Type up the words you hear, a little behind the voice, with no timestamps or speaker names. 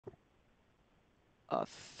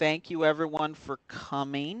Thank you everyone for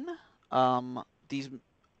coming. We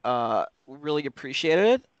really appreciate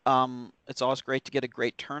it. It's always great to get a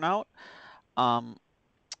great turnout.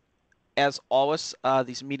 As always,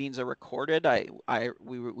 these meetings are recorded.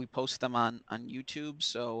 We post them on YouTube,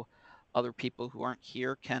 so other people who aren't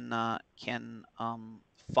here can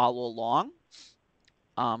follow along.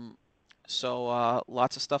 So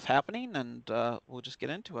lots of stuff happening, and we'll just get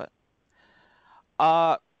into it.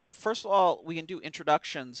 First of all, we can do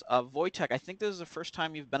introductions. Wojtek, I think this is the first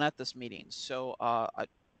time you've been at this meeting, so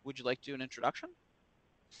would you like to do an introduction?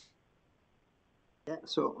 Yeah,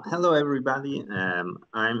 so hello everybody.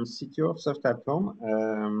 I'm CTO of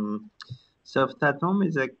Soft@Home. Soft@Home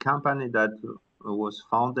is a company that was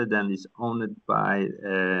founded and is owned by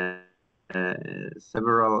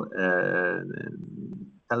several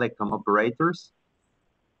telecom operators.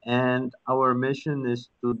 And our mission is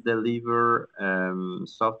to deliver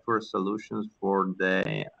software solutions for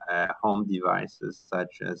the home devices,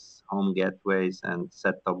 such as home gateways and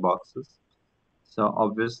set-top boxes. So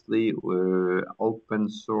obviously, open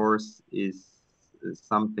source is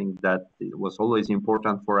something that was always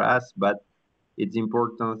important for us, but its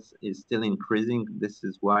importance is still increasing. This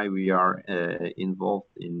is why we are involved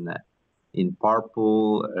in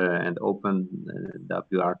prpl and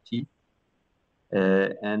openwrt.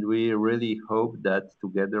 And we really hope that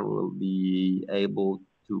together we'll be able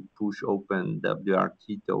to push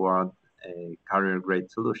openwrt toward a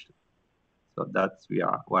carrier-grade solution. So that's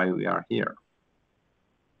why we are here.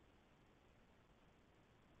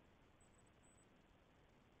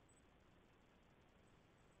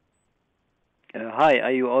 Hi,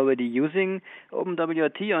 are you already using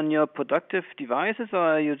OpenWRT on your productive devices, or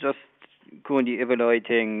are you just currently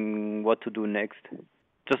evaluating what to do next?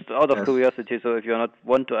 Just out of curiosity, so if you not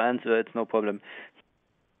want to answer, it's no problem.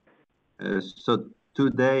 So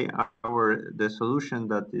today, the solution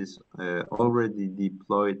that is already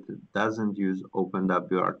deployed doesn't use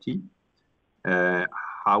OpenWRT.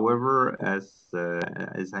 However, as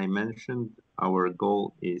I mentioned, our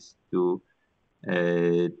goal is to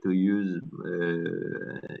use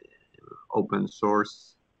open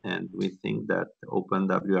source, and we think that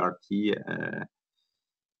OpenWRT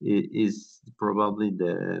is probably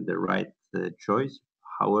the right choice.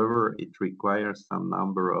 However, it requires some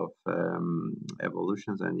number of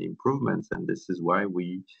evolutions and improvements, and this is why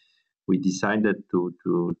we decided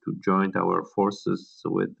to join our forces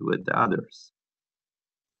with others.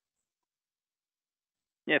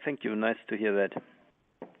 Yeah, thank you. Nice to hear that.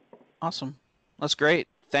 Awesome. That's great.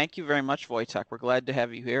 Thank you very much, Wojtek. We're glad to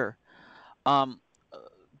have you here.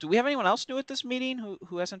 Do we have anyone else new at this meeting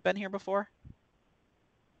who hasn't been here before?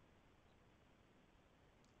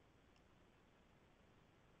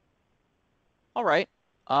 All right.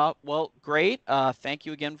 Well, great. Thank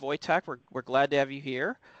you again, Wojtek. We're glad to have you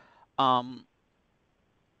here. We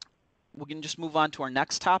can just move on to our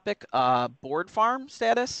next topic, board farm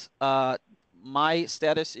status. My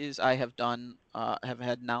status is I have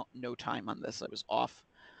had no time on this. I was off.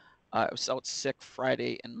 I was out sick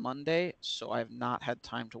Friday and Monday, so I have not had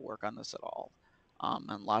time to work on this at all.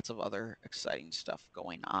 And lots of other exciting stuff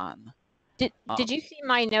going on. Did you see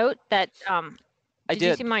my note that I did.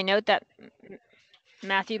 You see my note that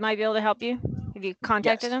Matthew might be able to help you? Have you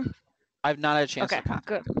contacted him? I've not had a chance to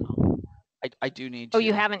contact him. I do need to. Oh,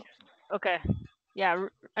 you haven't? Okay. Yeah,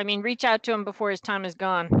 I mean, reach out to him before his time is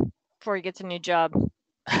gone, before he gets a new job.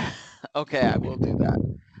 Okay, I will do that.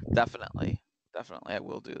 Definitely, I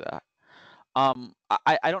will do that.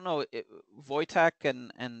 I don't know, Wojtek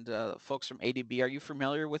and folks from ADB, are you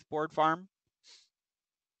familiar with Board Farm?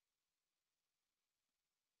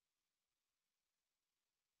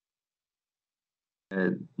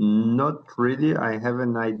 Not really. I have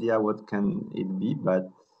an idea what can it be, but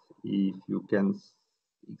if you can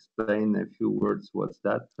explain a few words what's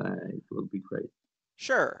that, it will be great.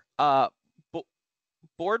 Sure.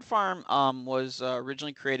 Board Farm was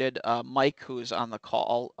originally created, Mike, who's on the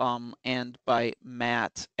call, and by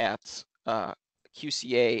Matt at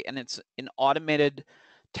QCA, and it's an automated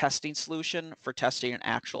testing solution for testing an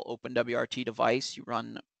actual OpenWRT device. You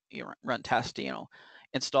run tests,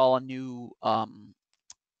 install a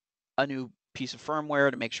new piece of firmware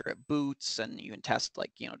to make sure it boots, and you can test,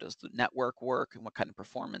 like, does the network work and what kind of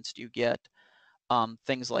performance do you get,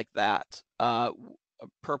 things like that.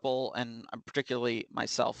 prpl, and particularly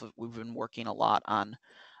myself, we've been working a lot on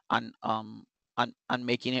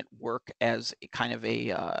making it work as a kind of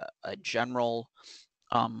a general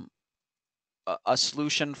a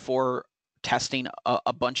solution for testing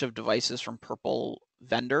a bunch of devices from prpl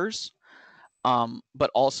vendors, but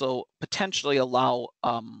also potentially allow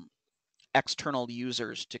external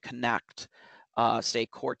users to connect say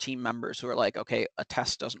core team members who are like, okay, a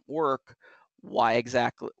test doesn't work. Why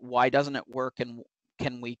doesn't it work? And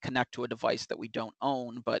can we connect to a device that we don't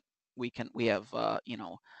own, but we have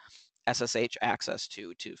SSH access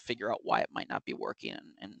to figure out why it might not be working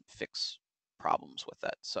and fix problems with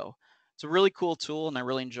it. So it's a really cool tool, and I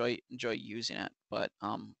really enjoy using it. But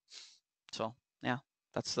so yeah,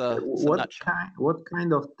 that's the nutshell. What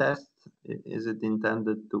kind of test is it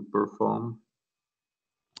intended to perform?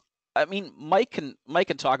 I mean, Mike can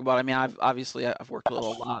talk about it. I mean, I've worked with it a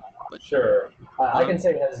lot. But sure, I can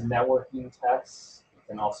say it has networking tests. You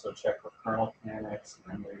can also check for kernel mechanics,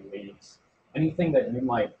 memory leaks, anything that you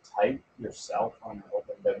might type yourself on an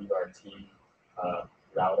OpenWRT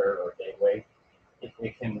router or gateway. It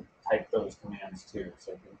can type those commands too,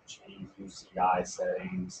 so you can change UCI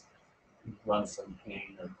settings, run some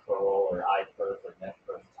ping or curl or iperf or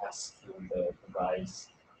netperf tests through the device,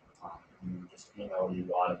 and just email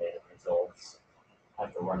you automated results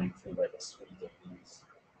after running through like a suite of these.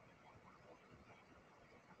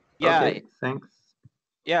 Yeah, okay, thanks.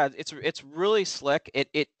 Yeah, it's really slick.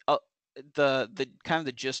 The kind of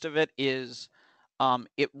the gist of it is,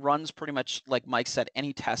 it runs pretty much like Mike said,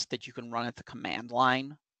 any test that you can run at the command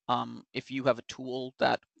line. If you have a tool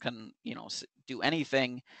that can, do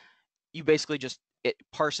anything, you basically it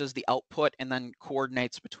parses the output and then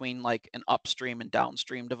coordinates between like an upstream and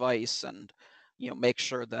downstream device, and make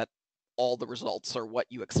sure that all the results are what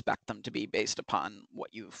you expect them to be based upon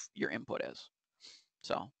what your input is.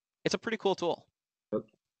 So it's a pretty cool tool.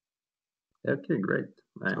 Okay, great.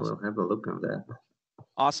 I will have a look on that.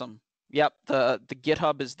 Awesome. Yep, the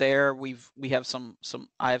GitHub is there. We have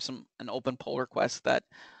I have an open pull request that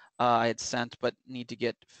I had sent but need to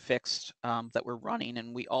get fixed, that we're running,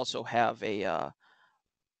 and we also have a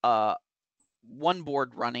one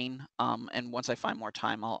board running, and once I find more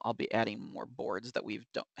time, I'll be adding more boards that we've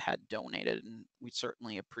had donated, and we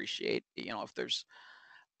certainly appreciate if there's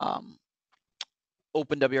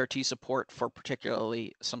OpenWRT support for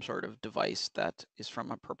particularly some sort of device that is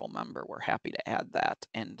from a prpl member. We're happy to add that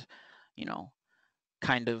and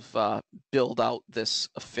kind of build out this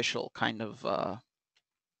official kind of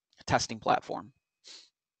testing platform.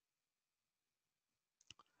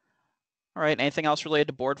 All right, anything else related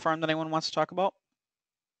to board farm that anyone wants to talk about?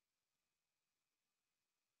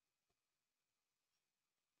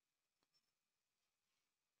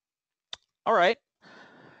 All right,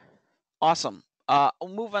 awesome. We'll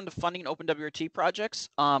move on to funding OpenWRT projects.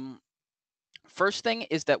 First thing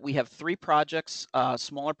is that we have 3 projects,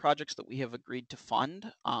 smaller projects that we have agreed to fund.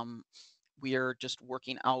 We are just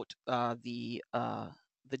working out the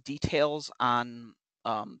details on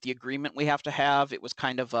the agreement we have to have. It was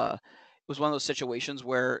kind of it was one of those situations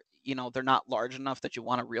where they're not large enough that you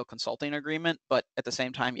want a real consulting agreement, but at the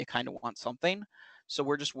same time you kind of want something. So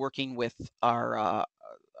we're just working with our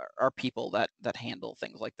people that handle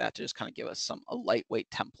things like that to just kind of give us a lightweight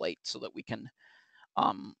template so that we can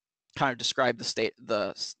kind of describe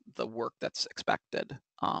the work that's expected,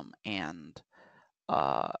 and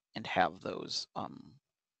have those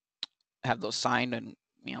signed, and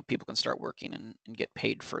people can start working and get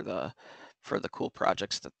paid for the cool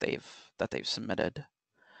projects that they've submitted.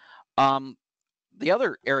 The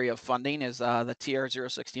other area of funding is the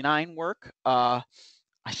TR069 work.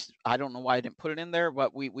 I don't know why I didn't put it in there,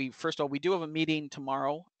 but we first of all, we do have a meeting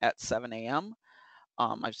tomorrow at 7 a.m.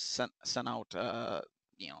 I've sent out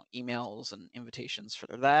emails and invitations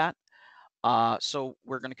for that. So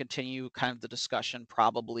we're going to continue kind of the discussion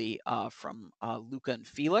probably from Luca and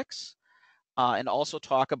Felix, and also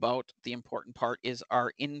talk about the important part is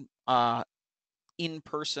our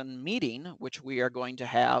in-person meeting, which we are going to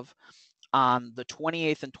have on the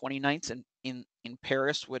 28th and 29th in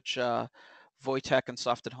Paris, which Wojtek and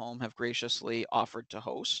Soft at Home have graciously offered to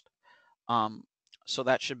host. So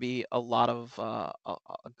that should be a lot of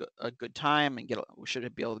a good time, and we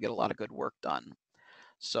should be able to get a lot of good work done.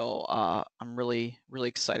 So I'm really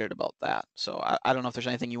excited about that. So I don't know if there's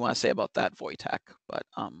anything you want to say about that, Wojtek, but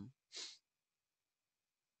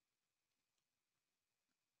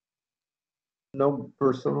No,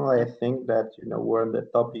 personally, I think that when the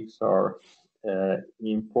topics are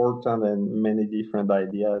important and many different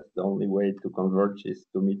ideas, the only way to converge is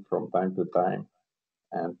to meet from time to time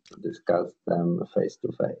and to discuss them face to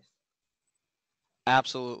face.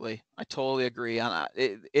 Absolutely, I totally agree. And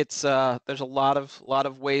it's there's a lot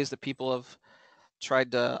of ways that people have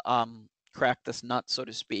tried to crack this nut, so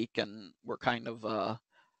to speak, and we're kind of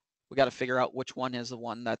we got to figure out which one is the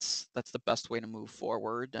one that's the best way to move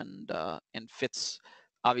forward, and fits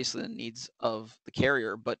obviously the needs of the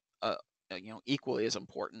carrier, but equally as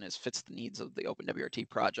important is fits the needs of the OpenWRT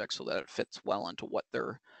project, so that it fits well into what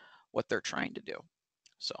they're what they're trying to do.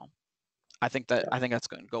 So I think that's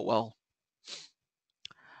going to go well.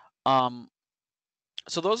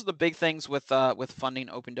 So those are the big things with funding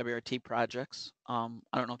OpenWRT projects. I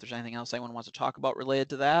don't know if there's anything else anyone wants to talk about related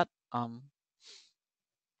to that.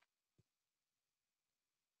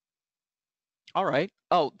 All right.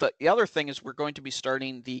 Oh, the other thing is we're going to be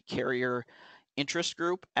starting the carrier interest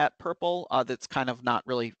group at prpl. That's kind of not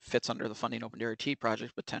really fits under the funding OpenWRT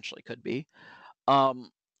project, potentially could be.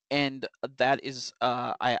 And that is,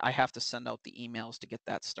 I have to send out the emails to get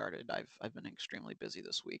that started. I've been extremely busy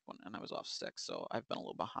this week and I was off sick, so I've been a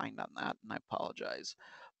little behind on that, and I apologize.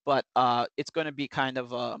 But it's going to be kind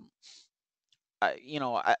of,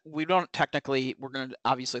 we don't technically, we're going to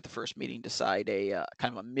obviously at the first meeting decide a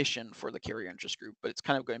kind of a mission for the carrier interest group, but it's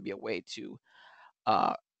kind of going to be a way to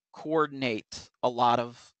coordinate a lot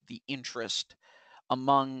of the interest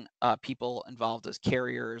among people involved as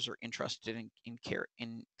carriers or interested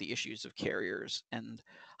in the issues of carriers and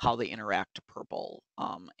how they interact to prpl,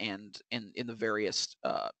 and in the various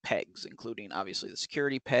pegs, including obviously the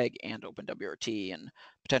security peg and OpenWRT and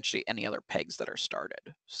potentially any other pegs that are started.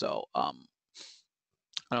 So I don't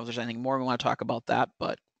know if there's anything more we want to talk about that,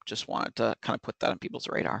 but just wanted to kind of put that on people's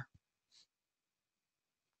radar.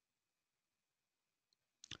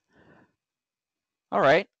 All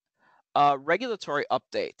right. Regulatory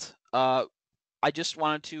update. I just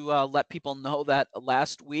wanted to let people know that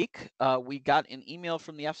last week we got an email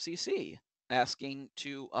from the FCC asking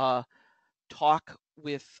to talk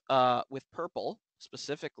with prpl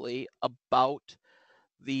specifically about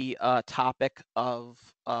the topic of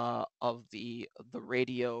the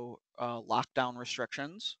radio lockdown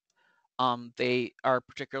restrictions. They are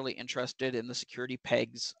particularly interested in the security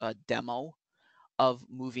pegs demo of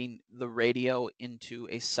moving the radio into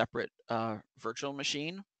a separate virtual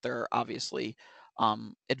machine. There are obviously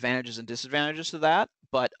advantages and disadvantages to that,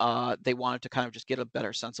 but they wanted to kind of just get a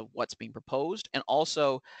better sense of what's being proposed. And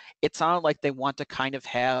also, it sounded like they want to kind of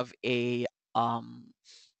have a kind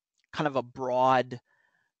of a broad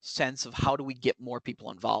sense of how do we get more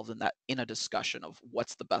people involved in that, in a discussion of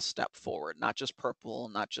what's the best step forward, not just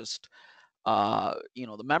prpl, not just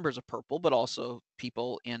the members of prpl, but also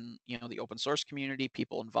people in the open source community,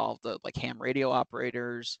 people involved, like ham radio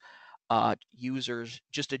operators, users,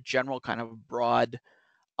 just a general kind of broad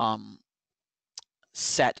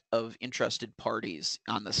set of interested parties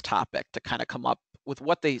on this topic to kind of come up with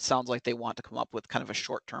what they sounds like they want to come up with, kind of a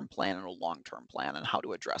short-term plan and a long-term plan and how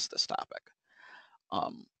to address this topic.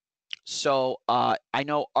 So I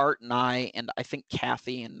know Art and I think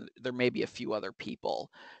Kathy, and there may be a few other people,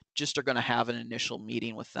 just are going to have an initial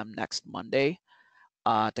meeting with them next Monday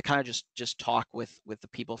to kind of just talk with the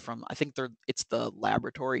people from, I think it's the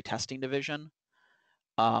laboratory testing division,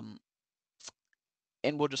 and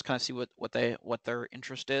we'll just kind of see what their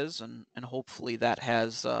interest is, and hopefully that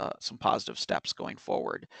has some positive steps going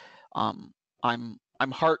forward. I'm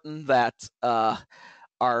heartened that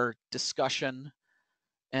our discussion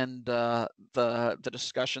and the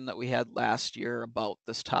discussion that we had last year about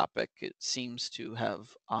this topic, it seems to have,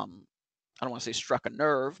 I don't want to say struck a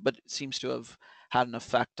nerve, but it seems to have had an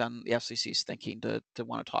effect on the FCC's thinking to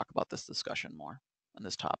want to talk about this discussion more on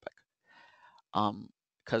this topic.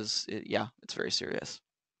 Because it's very serious.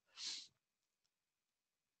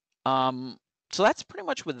 So that's pretty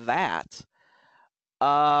much with that.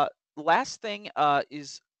 Last thing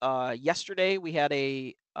is yesterday we had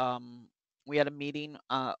a meeting,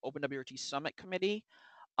 OpenWRT Summit Committee.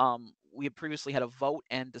 We had previously had a vote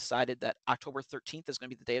and decided that October 13th is going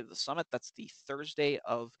to be the day of the summit. That's the Thursday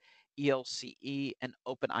of ELCE and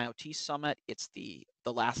Open IoT Summit. It's the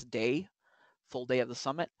last day, full day of the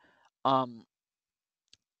summit.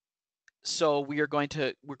 So we're going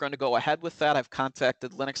to go ahead with that. I've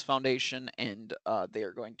contacted Linux Foundation, and they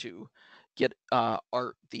are going to get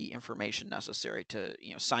Art the information necessary to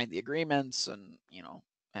sign the agreements and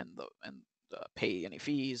pay any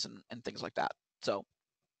fees and things like that. So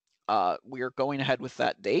we are going ahead with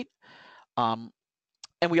that date.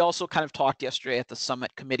 And we also kind of talked yesterday at the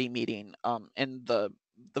summit committee meeting, and the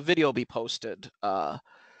video will be posted. I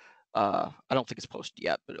don't think it's posted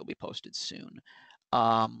yet, but it'll be posted soon.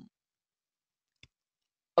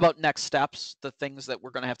 About next steps, the things that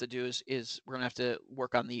we're going to have to do is we're going to have to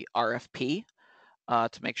work on the RFP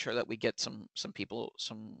to make sure that we get some people,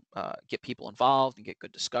 get people involved and get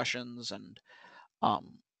good discussions and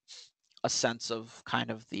a sense of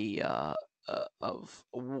kind of the of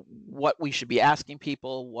what we should be asking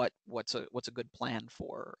people, what's a good plan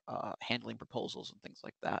for handling proposals and things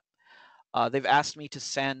like that. They've asked me to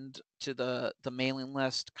send to the mailing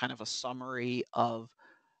list kind of a summary of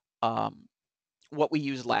what we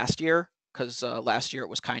used last year because last year it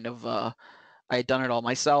was kind of I had done it all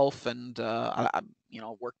myself, and I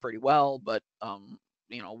worked pretty well, but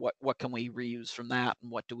what can we reuse from that,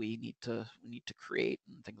 and what do we need to create,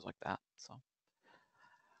 and things like that. So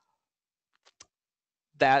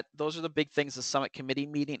those are the big things the summit committee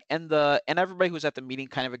meeting, and everybody who's at the meeting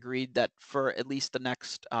kind of agreed that for at least the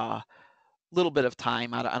next little bit of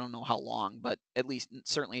time, I don't know how long, but at least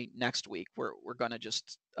certainly next week, we're going to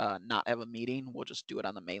just not have a meeting. We'll just do it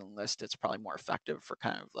on the mailing list. It's probably more effective for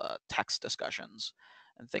kind of text discussions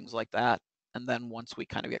and things like that. And then once we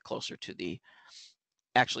kind of get closer to the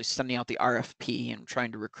actually sending out the RFP and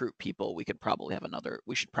trying to recruit people, we should probably have another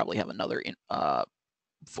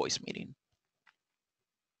voice meeting.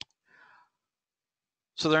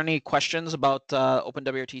 So are there any questions about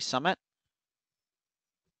OpenWRT Summit?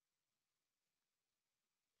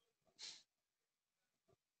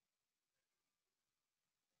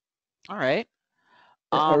 All right.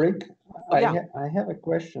 Eric, yeah. I have a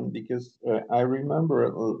question, because I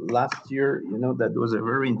remember last year, that was a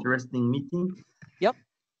very interesting meeting. Yep.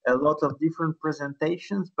 A lot of different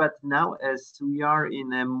presentations, but now as we are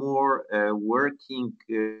in a more working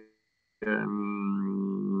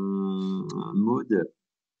mood,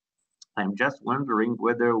 I'm just wondering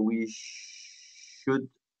whether we should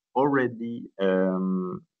already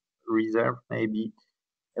reserve maybe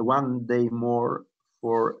one day more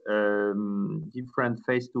for different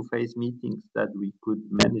face-to-face meetings that we could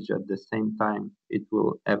manage at the same time. It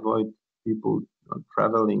will avoid people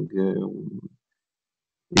traveling,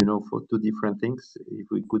 for two different things. If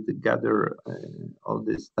we could gather all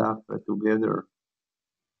this stuff together.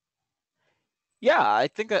 Yeah, I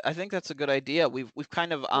think that's a good idea. We've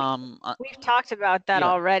kind of we've talked about that yeah.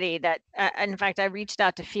 already. That in fact, I reached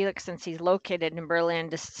out to Felix, since he's located in Berlin,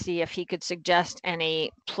 to see if he could suggest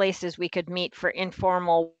any places we could meet for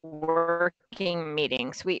informal working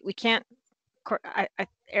meetings. We can't.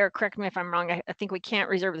 Eric, correct me if I'm wrong. I think we can't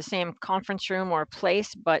reserve the same conference room or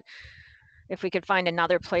place, but if we could find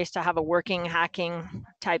another place to have a working hacking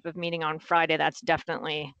type of meeting on Friday, that's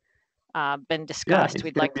definitely been discussed. Yeah,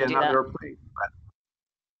 We'd like to do that. Place.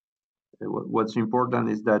 What's important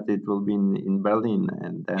is that it will be in Berlin,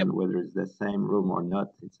 and then Yep. whether it's the same room or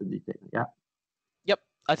not, it's a detail. Yeah. Yep.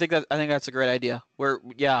 I think that's a great idea.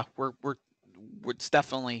 It's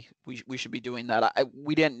definitely we should be doing that.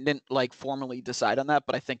 We didn't like formally decide on that,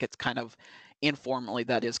 but I think it's kind of informally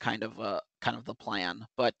that is kind of the plan.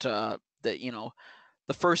 But the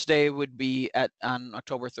first day would be on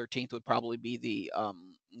October 13th would probably be the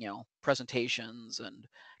presentations and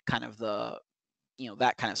kind of the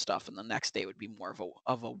that kind of stuff, and the next day would be more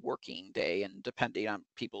of a working day, and depending on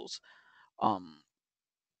people's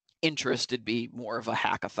interest, it'd be more of a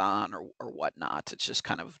hackathon or whatnot. It just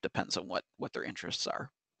kind of depends on what their interests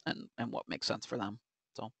are and what makes sense for them.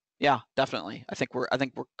 So yeah, definitely. I think we're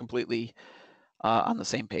completely on the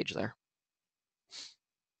same page there.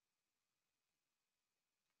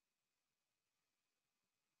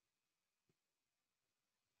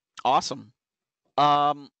 Awesome.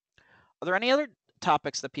 Are there any other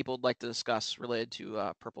topics that people would like to discuss related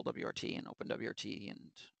to prplwrt and OpenWRT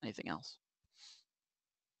and anything else?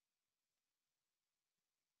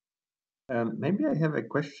 Maybe I have a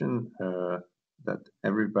question that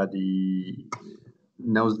everybody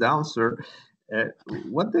knows the answer.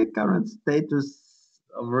 What the current status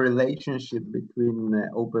of relationship between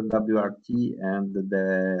OpenWRT and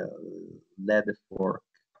the LED fork?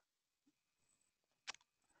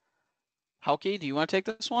 Hauke, do you want to take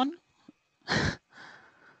this one?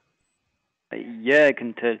 Yeah, I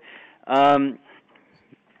can tell.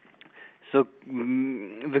 So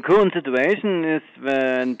the current situation is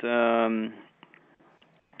that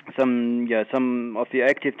some of the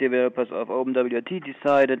active developers of OpenWRT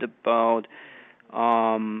decided about,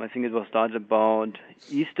 I think it was started about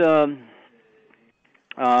Easter,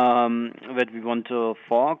 that we want to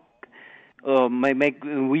fork, make a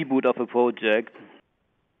reboot of a project,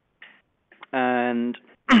 and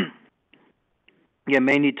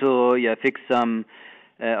mainly to fix some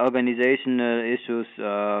organizational issues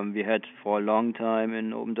we had for a long time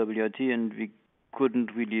in OpenWRT and we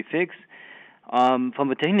couldn't really fix.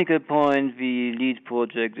 From a technical point, the lead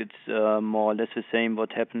project, it's more or less the same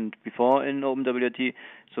what happened before in OpenWRT.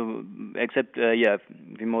 So, except, the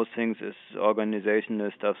most things is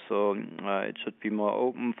organizational stuff. So, it should be more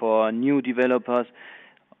open for new developers,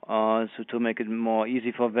 so to make it more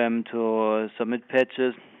easy for them to submit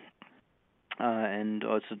patches. And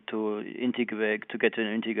also to get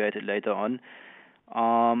it integrated later on.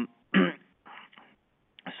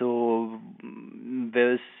 So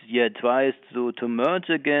there's tries to merge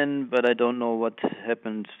again, but I don't know what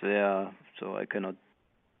happens there, so I cannot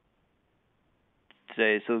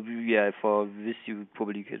say. So yeah, for this you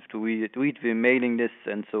probably have to read the mailing lists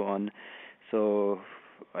and so on. So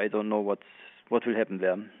I don't know what will happen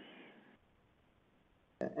there.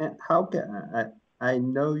 And how can I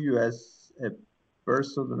know you as a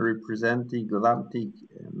person representing Atlantic,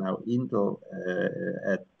 now Intel,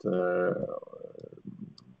 at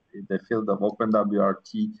in the field of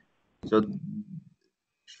OpenWRT. So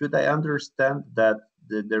should I understand that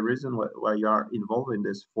the reason why you are involved in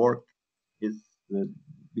this fork is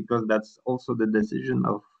because that's also the decision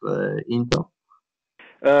of Intel?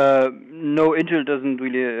 No, Intel doesn't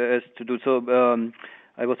really has to do so.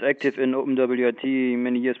 I was active in OpenWRT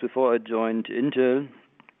many years before I joined Intel.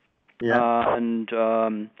 Yeah.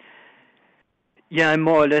 Yeah, I'm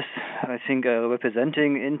more or less, I think,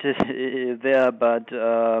 representing Intel there, but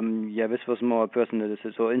yeah, this was more personal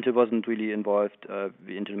decision. So Intel wasn't really involved, the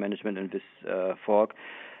Intel management in this fork.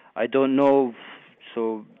 I don't know.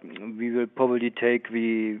 So we will probably take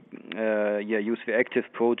the use the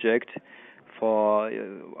active project for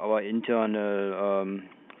our internal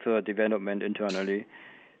further development internally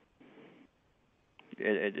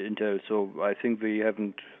at Intel. So I think we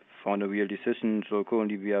haven't found a real decision. So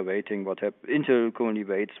currently we are waiting what Intel currently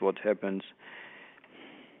waits what happens.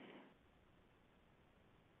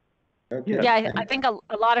 Okay. Yeah, I think a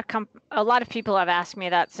lot of people have asked me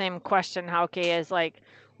that same question, Hauke, is like,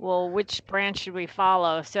 well, which branch should we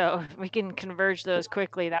follow? So if we can converge those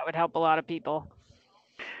quickly, that would help a lot of people.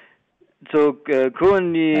 So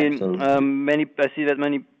currently, Absolutely. I see that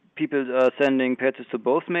many people are sending patches to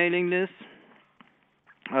both mailing lists.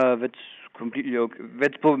 That's completely okay.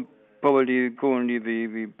 That's probably currently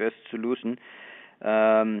the best solution.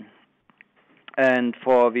 And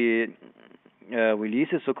for the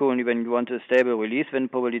releases, so currently when you want a stable release, then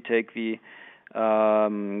probably take the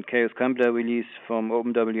Chaos Compler release from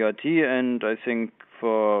OpenWRT, and I think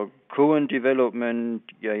for current development,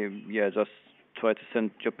 just try to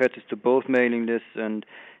send your patches to both mailing lists. And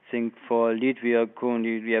I think for lead, we are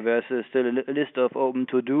currently, there's still a list of open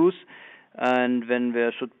to-dos, and then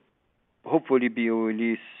there should hopefully be a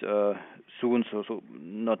release soon, so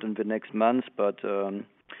not in the next month, but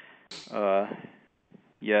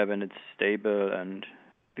yeah, when it's stable and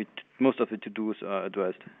most of the to-dos are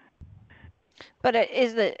addressed. But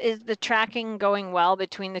is the tracking going well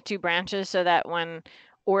between the two branches so that when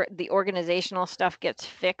the organizational stuff gets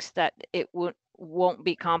fixed, that it won't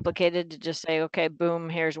be complicated to just say, okay, boom,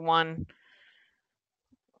 here's one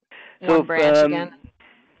branch again?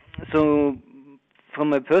 So from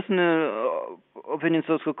my personal opinion,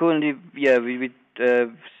 so currently, yeah, we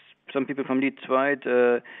some people from lead tried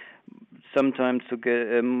sometimes to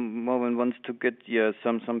get more than once to get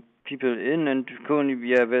some people in, and currently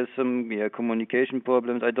there's some communication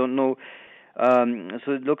problems. I don't know.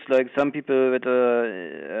 So it looks like some people that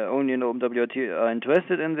are only in OpenWRT are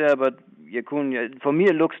interested in there, but currently, for me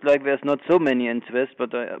it looks like there's not so many interest.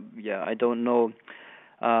 But I don't know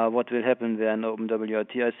what will happen there in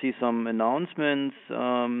OpenWRT. I see some announcements.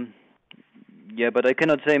 But I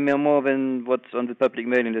cannot say more than what's on the public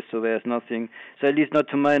mailing list, so there's nothing. So at least not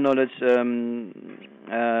to my knowledge,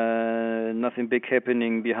 nothing big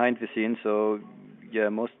happening behind the scenes. So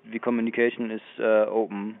most the communication is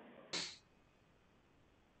open.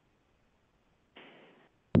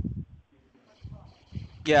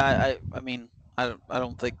 Yeah, I mean, I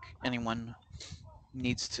don't think anyone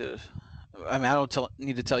needs to. I mean, I don't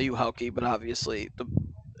need to tell you, Hauke, but obviously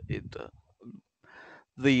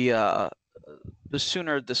the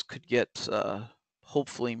sooner this could get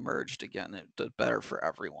hopefully merged again, the better for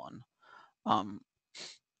everyone.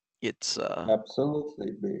 It's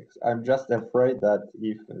Absolutely. I'm just afraid that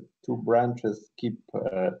if two branches keep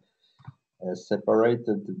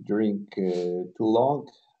separated during too long,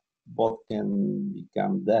 both can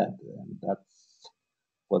become dead, and that's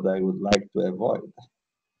what I would like to avoid.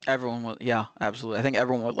 everyone would, yeah, absolutely. I think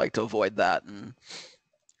everyone would like to avoid that, and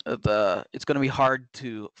it's going to be hard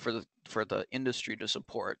for the industry to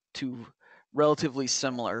support two relatively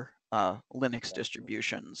similar Linux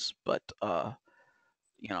distributions, but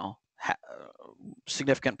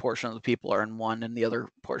significant portion of the people are in one and the other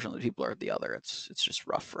portion of the people are at the other. It's just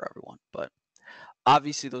rough for everyone. But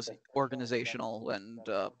obviously those organizational and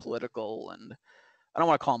political, and I don't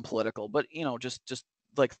want to call them political, but just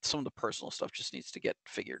like some of the personal stuff just needs to get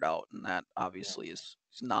figured out, and that obviously is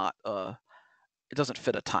not it doesn't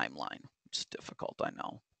fit a timeline. It's difficult, I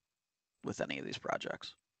know, with any of these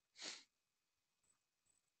projects.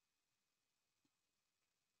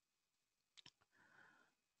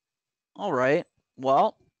 All right.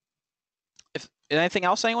 Well, if anything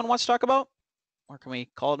else anyone wants to talk about, or can we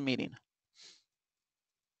call it a meeting?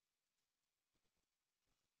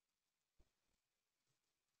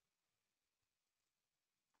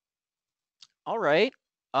 All right.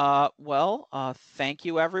 Thank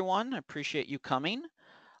you, everyone. I appreciate you coming.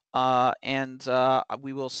 And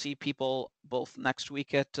we will see people both next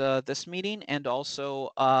week at this meeting and also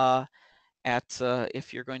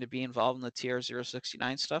if you're going to be involved in the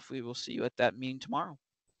TR069 stuff, we will see you at that meeting tomorrow,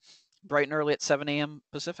 bright and early at 7 a.m.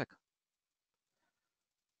 Pacific.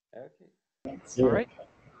 Okay. All right.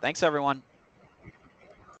 Thanks, everyone.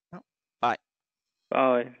 Bye.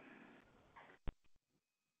 Bye.